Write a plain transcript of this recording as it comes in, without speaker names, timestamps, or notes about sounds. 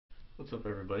What's up,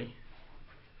 everybody?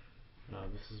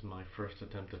 This is my first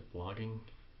attempt at vlogging.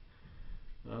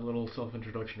 A little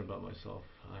self-introduction about myself.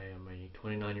 I am a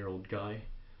 29-year-old guy,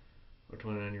 or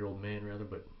 29-year-old man rather,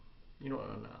 but you know,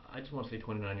 I just want to say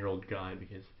 29-year-old guy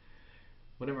because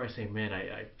whenever I say man,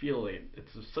 I feel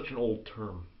it's such an old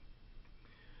term.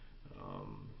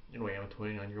 Anyway, I'm a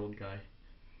 29-year-old guy.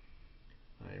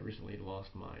 I recently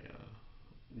lost my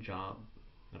job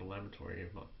at a laboratory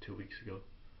about 2 weeks ago.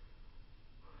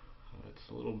 It's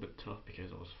a little bit tough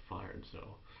because I was fired, so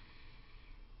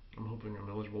I'm hoping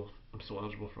I'm still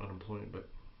eligible for unemployment, but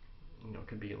you know, it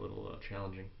could be a little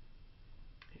challenging.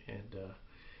 And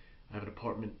I have an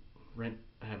apartment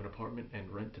and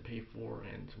rent to pay for,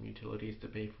 and some utilities to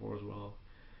pay for as well.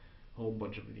 A whole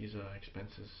bunch of these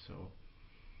expenses, so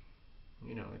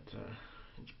you know, it's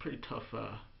a pretty tough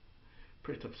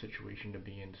situation to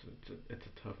be in. So it's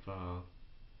a tough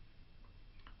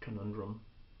conundrum,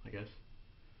 I guess,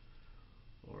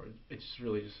 or it's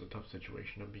really just a tough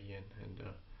situation to be in. And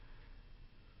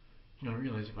you know, I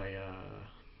realize if I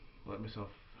let myself,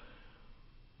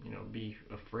 you know, be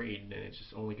afraid, then it's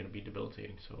just only going to be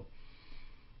debilitating. So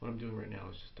what I'm doing right now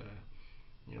is just,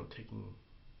 you know, taking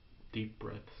deep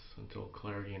breaths until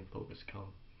clarity and focus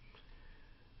come.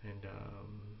 And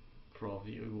for all of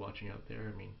you watching out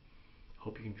there, I mean,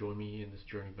 hope you can join me in this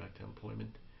journey back to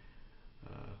employment.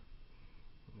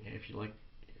 Yeah, if you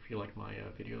like my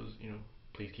videos, you know,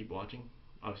 please keep watching.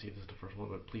 Obviously, this is the first one,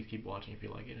 but please keep watching if you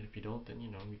like it. And if you don't, then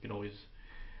you know, you can always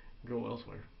go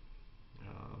elsewhere,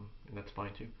 and that's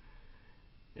fine too.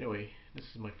 Anyway, this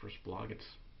is my first vlog. It's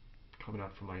coming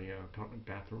out from my apartment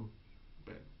bathroom,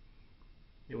 but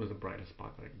it was the brightest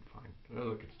spot that I could find.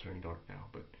 Oh, look, it's turning dark now,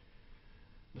 but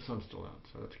the sun's still out,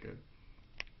 so that's good.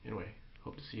 Anyway,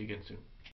 hope to see you again soon.